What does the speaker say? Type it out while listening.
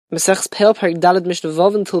Mesechus Peah, Perek Daled, Mishnah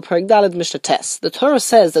Vav until Perek Daled, Mishnah Tes. The Torah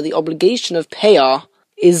says that the obligation of Peah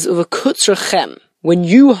is of a kutzrechem. When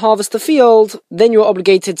you harvest the field, then you're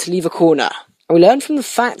obligated to leave a corner. And we learn from the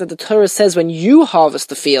fact that the Torah says when you harvest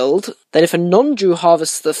the field, that if a non-Jew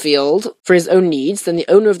harvests the field for his own needs, then the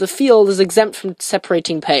owner of the field is exempt from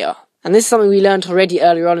separating Peah. And this is something we learned already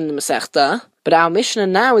earlier on in the Masechta, but our Mishnah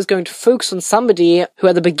now is going to focus on somebody who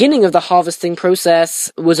at the beginning of the harvesting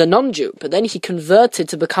process was a non-Jew, but then he converted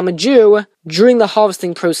to become a Jew during the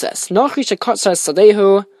harvesting process. Nachri shekatzar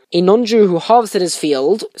sadehu, a non-Jew who harvested his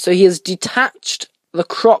field, so he has detached the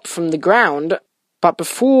crop from the ground, but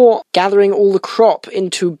before gathering all the crop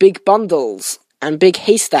into big bundles and big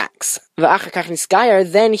haystacks,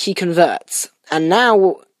 then he converts. And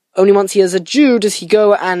now, only once he is a Jew does he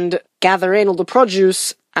go and gather in all the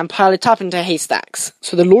produce and pile it up into haystacks.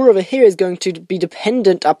 So the law over here is going to be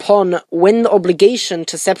dependent upon when the obligation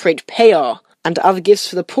to separate Peah and other gifts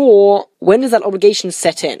for the poor, when does that obligation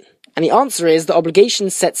set in? And the answer is the obligation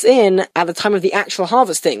sets in at the time of the actual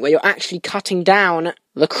harvesting, where you're actually cutting down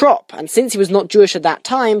the crop. And since he was not Jewish at that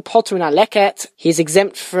time, potter min leket, he is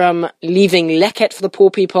exempt from leaving leket for the poor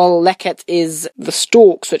people. Leket is the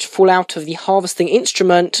stalks which fall out of the harvesting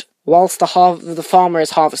instrument whilst the farmer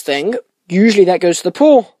is harvesting. Usually that goes to the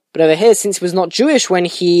poor. But over here, since he was not Jewish when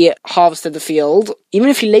he harvested the field, even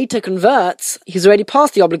if he later converts, he's already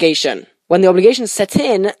past the obligation. When the obligation set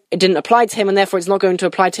in, it didn't apply to him, and therefore it's not going to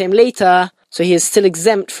apply to him later, so he is still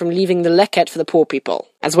exempt from leaving the leket for the poor people.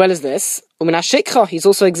 As well as this, umina shikha, he's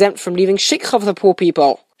also exempt from leaving shikha for the poor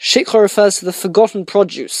people. Shikha refers to the forgotten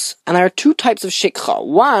produce, and there are two types of shikha.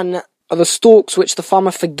 One are the stalks which the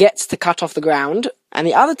farmer forgets to cut off the ground, and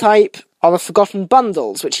the other type are the forgotten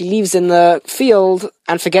bundles which he leaves in the field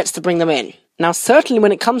and forgets to bring them in. Now, certainly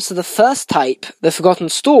when it comes to the first type, the forgotten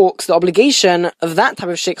stalks, the obligation of that type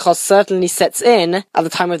of shikha certainly sets in at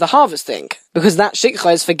the time of the harvesting, because that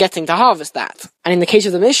shikha is forgetting to harvest that. And in the case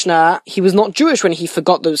of the Mishnah, he was not Jewish when he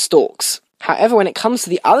forgot those stalks. However, when it comes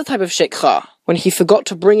to the other type of shikha, when he forgot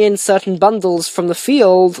to bring in certain bundles from the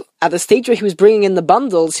field, at the stage where he was bringing in the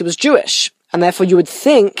bundles, he was Jewish. And therefore you would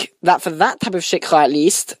think that for that type of shikha at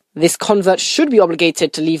least, this convert should be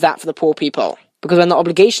obligated to leave that for the poor people. Because when the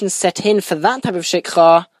obligation set in for that type of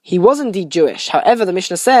shikha, he was indeed Jewish. However, the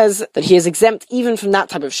Mishnah says that he is exempt even from that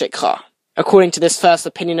type of shikha, according to this first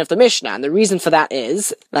opinion of the Mishnah. And the reason for that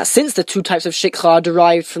is that since the two types of shikha are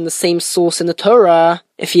derived from the same source in the Torah,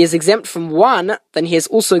 if he is exempt from one, then he is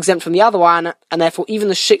also exempt from the other one, and therefore even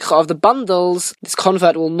the shikha of the bundles, this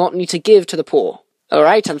convert will not need to give to the poor.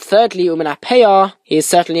 Alright, and thirdly, umina peah, he is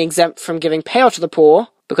certainly exempt from giving peah to the poor,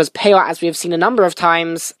 because peah, as we have seen a number of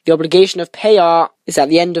times, the obligation of peah is at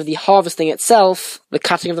the end of the harvesting itself, the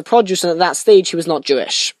cutting of the produce, and at that stage he was not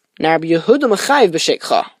Jewish. Now Rabbi Yehuda mechayiv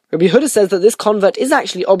b'shikha. Rabbi Yehuda says that this convert is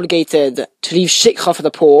actually obligated to leave shikha for the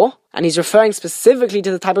poor, and he's referring specifically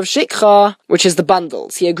to the type of shikha, which is the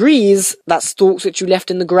bundles. He agrees that stalks which you left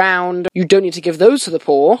in the ground, you don't need to give those to the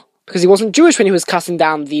poor, because he wasn't Jewish when he was cutting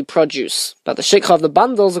down the produce. But the shikha of the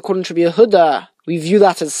bundles, according to Rabbi Yehuda, we view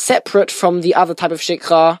that as separate from the other type of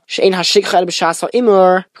shikha, she'ein ha-shikha el b'shas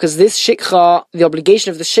ha'imur, because this shikha, the obligation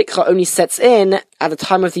of the shikha only sets in at the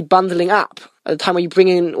time of the bundling up, at the time where you bring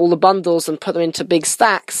in all the bundles and put them into big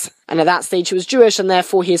stacks, and at that stage he was Jewish, and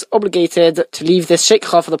therefore he is obligated to leave this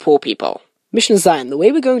shikha for the poor people. Mishnah Zayin, the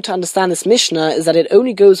way we're going to understand this Mishnah is that it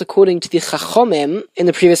only goes according to the Chachomim in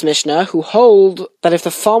the previous Mishnah, who hold that if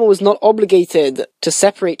the farmer was not obligated to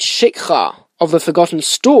separate shikha of the forgotten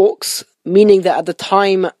stalks, meaning that at the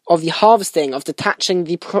time of the harvesting, of detaching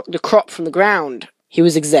the crop from the ground, he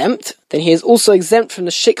was exempt, then he is also exempt from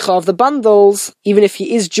the shikha of the bundles, even if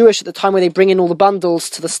he is Jewish at the time where they bring in all the bundles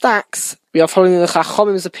to the stacks. We are following the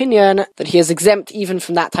Chachomim's opinion that he is exempt even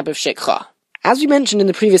from that type of shikha. As we mentioned in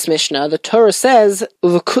the previous Mishnah, the Torah says,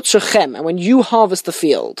 "Uvakutzrechem," and when you harvest the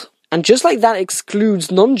field. And just like that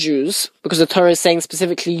excludes non-Jews, because the Torah is saying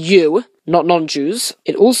specifically you, not non-Jews,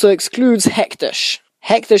 it also excludes hekdesh.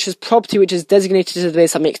 Hekdesh is property which is designated to the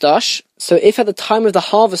Beis HaMikdash. So if at the time of the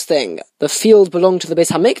harvesting, the field belonged to the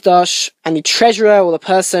Beis HaMikdash, and the treasurer or the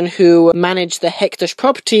person who managed the hekdesh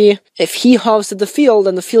property, if he harvested the field,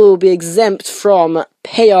 then the field will be exempt from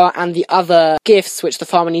peah and the other gifts which the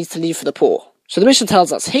farmer needs to leave for the poor. So the Mishnah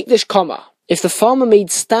tells us, hekdesh kama, if the farmer made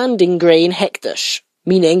standing grain hekdesh,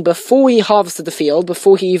 meaning before he harvested the field,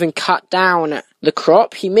 before he even cut down the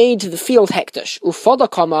crop, he made the field hekdesh, ufoda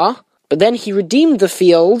kama, but then he redeemed the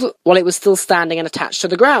field while it was still standing and attached to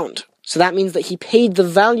the ground. So that means that he paid the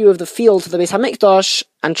value of the field to the Beis HaMikdash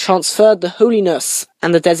and transferred the holiness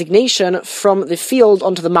and the designation from the field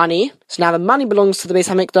onto the money. So now the money belongs to the Beis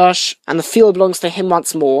HaMikdash and the field belongs to him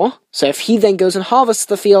once more. So if he then goes and harvests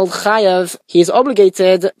the field, chayav, he is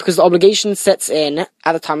obligated because the obligation sets in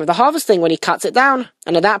at the time of the harvesting when he cuts it down.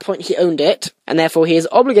 And at that point he owned it, and therefore he is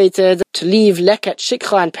obligated to leave leket,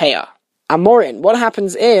 shikha, and peah. Amorin, what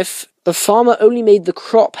happens if the farmer only made the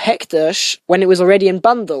crop hekdesh when it was already in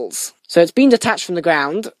bundles? So it's been detached from the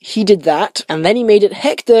ground, he did that, and then he made it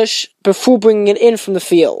hekdesh before bringing it in from the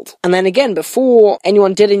field. And then again, before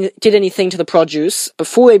anyone did anything to the produce,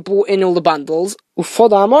 before they brought in all the bundles,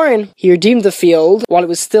 ufoda amorin, he redeemed the field while it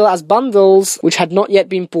was still as bundles, which had not yet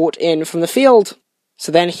been brought in from the field.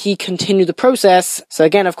 So then he continued the process. So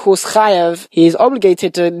again, of course, chayav, he is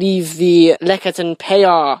obligated to leave the leket and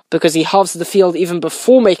peah because he harvested the field even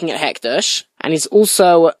before making it hekdesh. And he's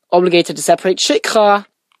also obligated to separate shikha,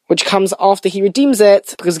 which comes after he redeems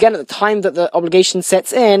it, because again, at the time that the obligation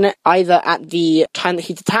sets in, either at the time that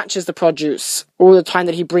he detaches the produce, or the time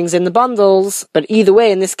that he brings in the bundles, but either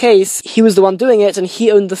way, in this case, he was the one doing it, and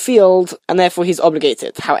he owned the field, and therefore he's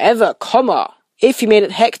obligated. However, if he made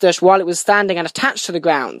it hekdesh while it was standing and attached to the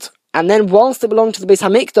ground, and then whilst it belonged to the Beis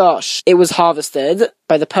HaMikdash, it was harvested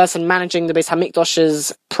by the person managing the Beis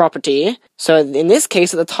HaMikdash's property. So in this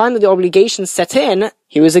case, at the time that the obligation set in,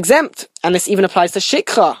 he was exempt. And this even applies to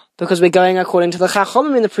shikha, because we're going according to the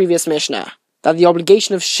Chachomim in the previous Mishnah, that the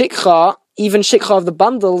obligation of shikha, even shikha of the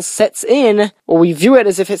bundles, sets in, or we view it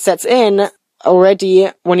as if it sets in, already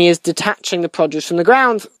when he is detaching the produce from the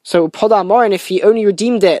ground. So Poda Amorin, if he only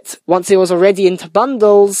redeemed it once it was already into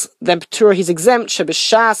bundles, then P'tura he's exempt,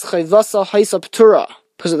 Shebishas Chayvasa Haisa P'tura.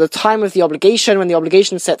 Because at the time of the obligation, when the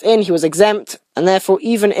obligation set in, he was exempt, and therefore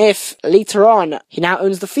even if later on he now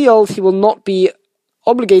owns the field, he will not be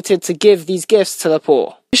obligated to give these gifts to the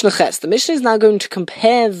poor. Mishnah Ches. The Mishnah is now going to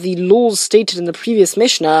compare the laws stated in the previous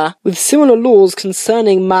Mishnah with similar laws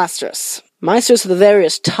concerning Masros. Masros are the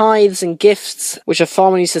various tithes and gifts which a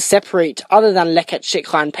farmer needs to separate other than leket,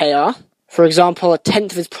 shikha, and peah. For example, 1/10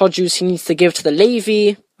 of his produce he needs to give to the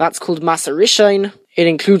Levi. That's called Maser Rishon. It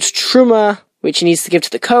includes Truma, which he needs to give to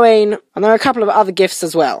the Kohen, and there are a couple of other gifts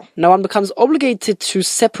as well. Now one becomes obligated to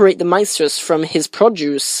separate the Masros from his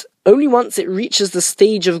produce only once it reaches the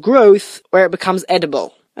stage of growth where it becomes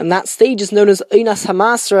edible. And that stage is known as Einas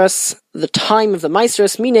HaMasros, the time of the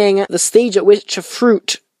Masros, meaning the stage at which a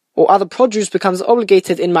fruit or other produce becomes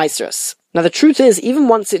obligated in Masros. Now the truth is, even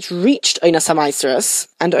once it's reached Einas HaMasros,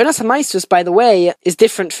 and Einas HaMasros, by the way, is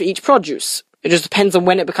different for each produce. It just depends on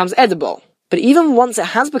when it becomes edible. But even once it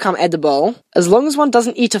has become edible, as long as one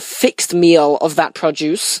doesn't eat a fixed meal of that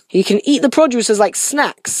produce, he can eat the produce as like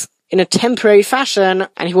snacks in a temporary fashion,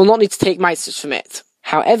 and he will not need to take Masros from it.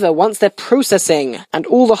 However, once they're processing and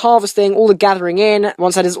all the harvesting, all the gathering in,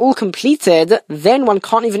 once that is all completed, then one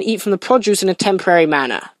can't even eat from the produce in a temporary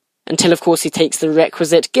manner. Until, of course, he takes the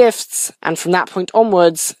requisite gifts, and from that point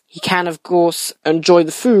onwards, he can, of course, enjoy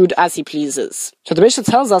the food as he pleases. So the Mishnah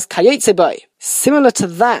tells us, Kayotze Bo, similar to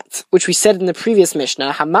that which we said in the previous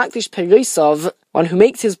Mishnah, Hamakdish Perosov, one who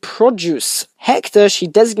makes his produce hekdesh, he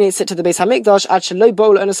designates it to the Beis HaMikdash ad shelo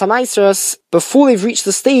bo'u l'Einas HaMasros, before they've reached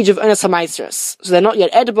the stage of Einas HaMasros. So they're not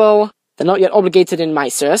yet edible, they're not yet obligated in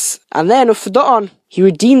Masros, and then Ufda'on, he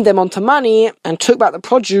redeemed them onto money and took back the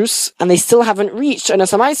produce, and they still haven't reached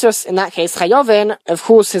Einas HaMasros. In that case, Chayovin, of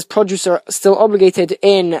course, his produce are still obligated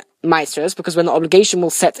in Masros, because when the obligation will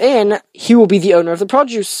set in, he will be the owner of the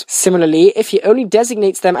produce. Similarly, if he only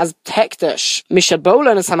designates them as hekdesh, mishad bo'u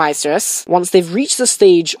l'Einas HaMasros, once they've reached the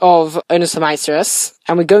stage of Einas HaMasros,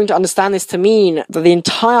 and we're going to understand this to mean that the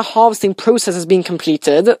entire harvesting process has been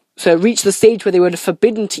completed, so it reached the stage where they were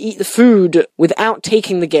forbidden to eat the food without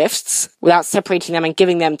taking the gifts, without separating them and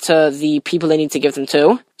giving them to the people they need to give them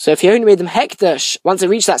to. So if he only made them hekdesh, once it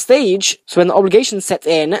reached that stage, so when the obligation set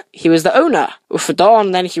in, he was the owner.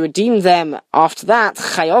 Ufadon, then he redeemed them. After that,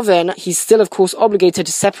 Chayovin, he's still of course obligated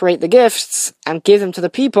to separate the gifts and give them to the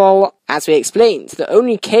people, as we explained. The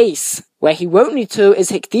only case where he won't need to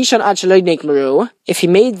is hekdishan ad shelo nigmaru, if he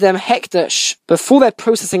made them hekdesh before their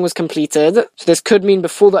processing was completed. So this could mean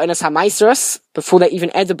before the Einas HaMasros, before they're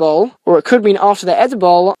even edible, or it could mean after they're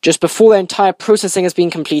edible, just before their entire processing has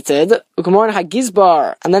been completed. U'gemorin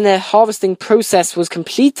ha-gizbar, and then their harvesting process was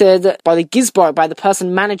completed by the gizbar, by the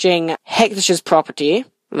person managing hekdesh's property.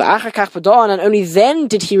 And only then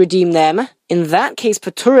did he redeem them. In that case,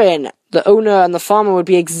 Paturin, the owner and the farmer, would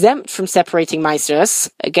be exempt from separating Masros.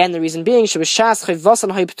 Again, the reason being, at the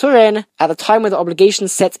time where the obligation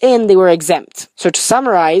set in, they were exempt. So to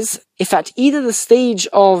summarize, if at either the stage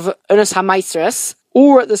of Einas HaMasros,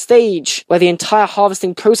 or at the stage where the entire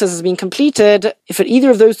harvesting process has been completed, if at either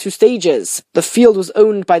of those two stages the field was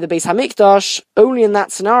owned by the Beis Hamikdash, only in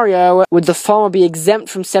that scenario would the farmer be exempt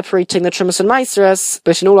from separating the Trumas and Maasros,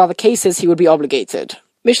 but in all other cases he would be obligated.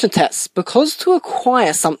 Mishnah Tes, because to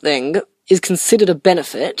acquire something is considered a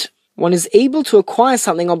benefit, one is able to acquire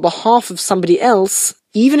something on behalf of somebody else,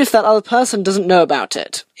 even if that other person doesn't know about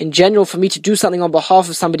it. In general, for me to do something on behalf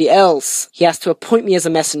of somebody else, he has to appoint me as a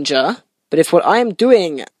messenger. But if what I am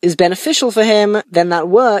doing is beneficial for him, then that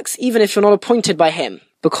works even if you're not appointed by him.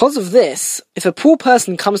 Because of this, if a poor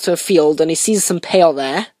person comes to a field and he sees some payah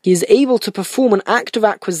there, he is able to perform an act of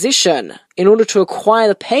acquisition in order to acquire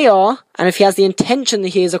the payah, and if he has the intention that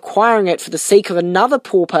he is acquiring it for the sake of another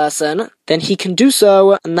poor person, then he can do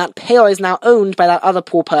so, and that payah is now owned by that other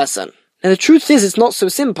poor person. Now the truth is, it's not so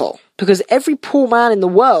simple, because every poor man in the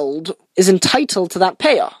world is entitled to that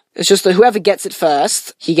payah. It's just that whoever gets it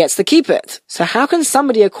first, he gets to keep it. So how can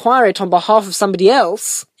somebody acquire it on behalf of somebody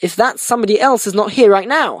else if that somebody else is not here right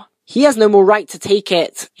now? He has no more right to take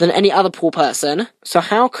it than any other poor person. So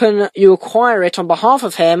how can you acquire it on behalf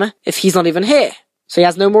of him if he's not even here? So he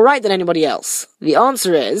has no more right than anybody else. The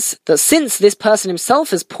answer is that since this person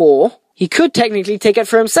himself is poor, he could technically take it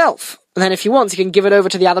for himself. And then if he wants, he can give it over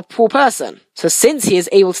to the other poor person. So since he is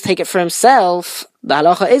able to take it for himself, the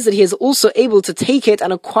halacha is that he is also able to take it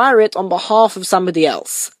and acquire it on behalf of somebody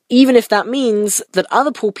else, even if that means that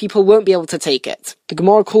other poor people won't be able to take it. The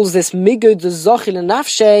Gemara calls this migud zochi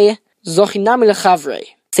lenafshei, zochi nami lechavrei.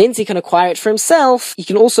 Since he can acquire it for himself, he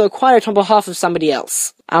can also acquire it on behalf of somebody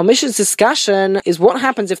else. Our Mishnah's discussion is what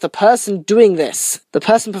happens if the person doing this, the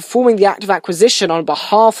person performing the act of acquisition on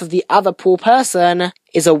behalf of the other poor person,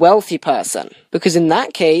 is a wealthy person. Because in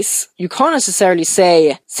that case, you can't necessarily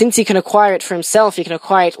say, since he can acquire it for himself, he can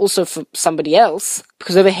acquire it also for somebody else,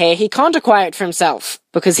 because over here he can't acquire it for himself,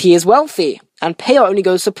 because he is wealthy, and payah only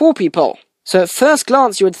goes to poor people. So at first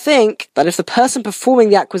glance you would think that if the person performing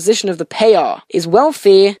the acquisition of the payah is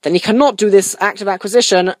wealthy, then he cannot do this act of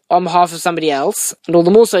acquisition on behalf of somebody else, and all the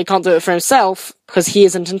more so he can't do it for himself, because he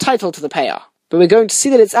isn't entitled to the payah. But we're going to see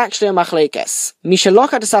that it's actually a machlekes.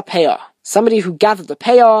 Mishalokat is a payah. Somebody who gathered the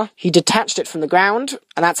payah, he detached it from the ground,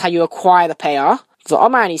 and that's how you acquire the payah. The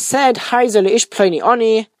Amar, and he said,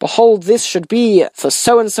 behold, this should be for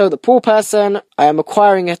so-and-so, the poor person. I am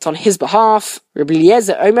acquiring it on his behalf. Rabbi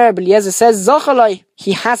Eliezer says, Zachalai.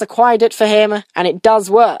 He has acquired it for him, and it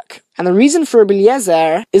does work. And the reason for Rabbi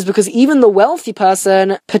Eliezer is because even the wealthy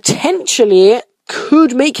person potentially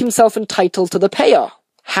could make himself entitled to the payah.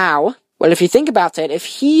 How? Well, if you think about it, if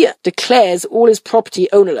he declares all his property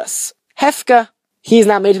ownerless, hefka, he has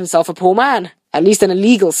now made himself a poor man, at least in a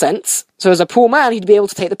legal sense. So as a poor man, he'd be able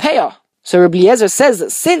to take the payah. So Rabbi Eliezer says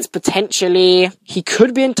that since potentially he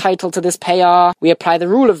could be entitled to this payah, we apply the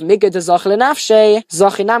rule of migad zoch lenafshei,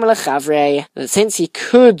 zochinam lechavrei, that since he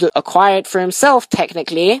could acquire it for himself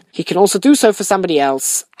technically, he can also do so for somebody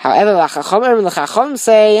else. However, the Chachamim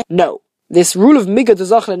say, no. This rule of migad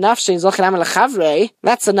zoch lenafshei, zochinam lechavrei,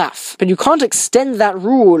 that's enough. But you can't extend that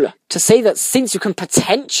rule to say that since you can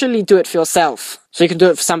potentially do it for yourself, so you can do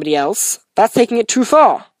it for somebody else, that's taking it too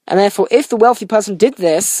far. And therefore, if the wealthy person did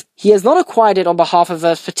this, he has not acquired it on behalf of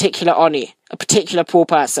a particular oni, a particular poor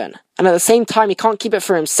person. And at the same time, he can't keep it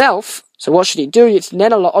for himself. So what should he do? He should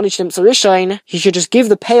just give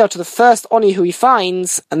the payah to the first oni who he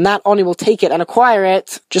finds, and that oni will take it and acquire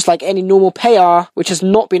it, just like any normal payah, which has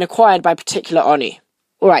not been acquired by a particular oni.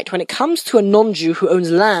 Alright, when it comes to a non-Jew who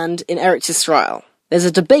owns land in Eretz Yisrael, there's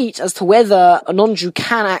a debate as to whether a non-Jew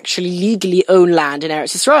can actually legally own land in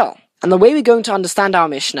Eretz Yisrael. And the way we're going to understand our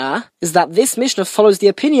Mishnah is that this Mishnah follows the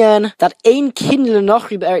opinion that ein kin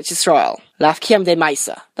l'nochri be'Eretz Yisrael, la'afkiam de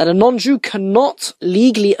maisa, that a non-Jew cannot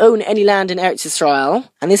legally own any land in Eretz Yisrael,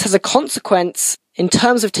 and this has a consequence in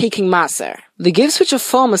terms of taking maser. The gifts which a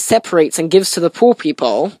farmer separates and gives to the poor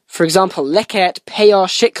people, for example, leket, payah,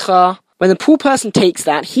 shikha, when the poor person takes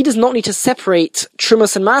that, he does not need to separate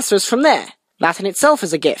trumas and masers from there. That in itself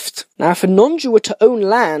is a gift. Now, if a non-Jew were to own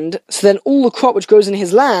land, so then all the crop which grows in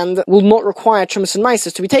his land will not require trumas and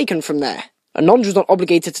maasros to be taken from there. A non-Jew is not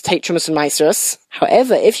obligated to take trumas and maasros.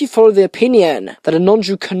 However, if you follow the opinion that a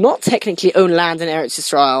non-Jew cannot technically own land in Eretz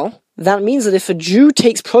Yisrael, that means that if a Jew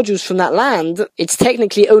takes produce from that land, it's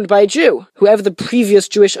technically owned by a Jew, whoever the previous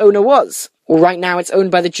Jewish owner was. Or right now it's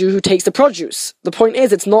owned by the Jew who takes the produce. The point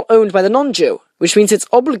is, it's not owned by the non-Jew, which means it's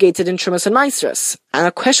obligated in trumas and maasros. And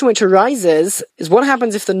a question which arises is what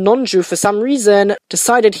happens if the non-Jew, for some reason,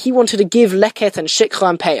 decided he wanted to give leket and shikha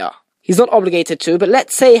and payah? He's not obligated to, but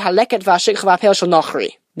let's say haleket v'ashikha v'payah shel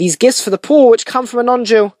nochri. These gifts for the poor which come from a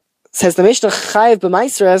non-Jew. Says the Mishnah, Chayiv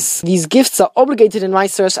b'Maisros, these gifts are obligated in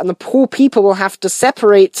Maisros, and the poor people will have to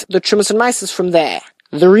separate the Trumas and Maisros from there.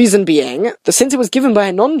 The reason being, that since it was given by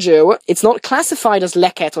a non-Jew, it's not classified as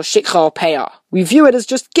leket or shikha or payah. We view it as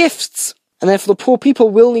just gifts, and therefore the poor people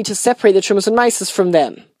will need to separate the Trumas and Maisros from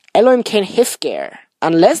them. Elohim ken hifger,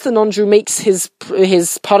 unless the non-Jew makes his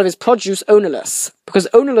part of his produce ownerless. Because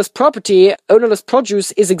ownerless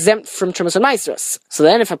produce is exempt from Trumas and Maisros. So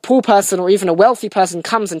then if a poor person or even a wealthy person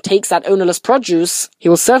comes and takes that ownerless produce, he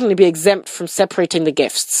will certainly be exempt from separating the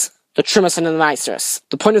gifts, the Trumas and the Maisros.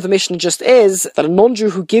 The point of the Mishnah just is that a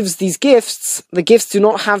non-Jew who gives these gifts, the gifts do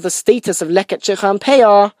not have the status of leket, shikha, and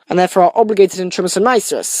payah, and therefore are obligated in Trumas and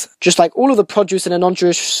Maisros. Just like all of the produce in a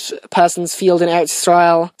non-Jewish person's field in Eretz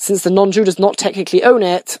Yisrael, since the non-Jew does not technically own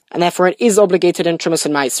it, and therefore it is obligated in Trumas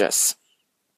and Maisros.